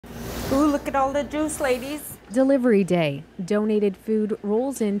Ooh, look at all the juice, ladies. Delivery Day. Donated food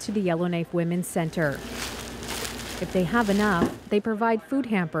rolls into the Yellowknife Women's Center. If they have enough, they provide food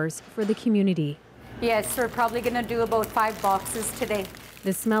hampers for the community. Yes, we're probably going to do about 5 boxes today.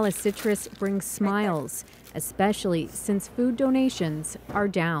 The smell of citrus brings smiles, especially since food donations are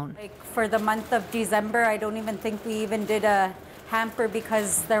down. Like for the month of December, I don't even think we even did a hamper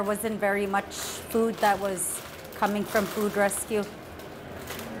because there wasn't very much food that was coming from food rescue.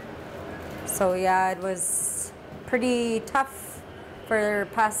 So yeah, it was pretty tough for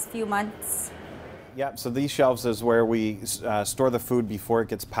the past few months. Yeah, so these shelves is where we store the food before it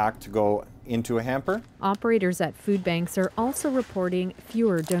gets packed to go into a hamper. Operators at food banks are also reporting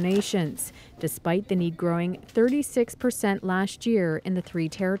fewer donations, despite the need growing 36% last year in the 3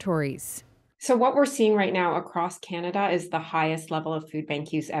 territories. So what we're seeing right now across Canada is the highest level of food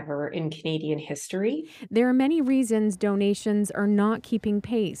bank use ever in Canadian history. There are many reasons donations are not keeping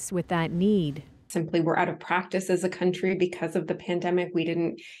pace with that need. Simply, we're out of practice as a country because of the pandemic. We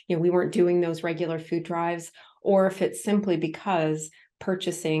weren't doing those regular food drives, or if it's simply because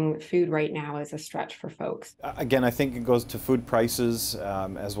purchasing food right now is a stretch for folks. Again, I think it goes to food prices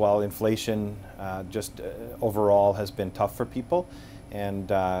as well. Inflation overall has been tough for people. And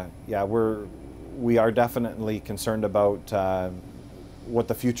yeah, we are definitely concerned about what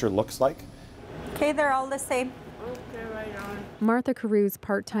the future looks like. Okay, they're all the same. Martha Carew's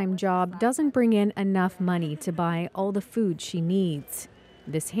part-time job doesn't bring in enough money to buy all the food she needs.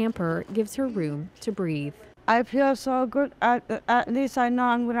 This hamper gives her room to breathe. I feel so good. At least I know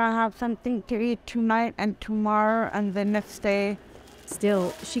I'm going to have something to eat tonight and tomorrow and the next day.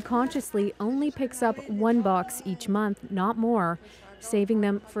 Still, she consciously only picks up 1 box each month, not more, saving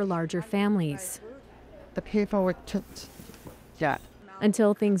them for larger families. The people with kids, yeah.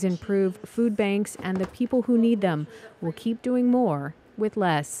 Until things improve, food banks and the people who need them will keep doing more with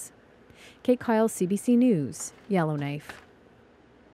less. Kate Kyle, CBC News, Yellowknife.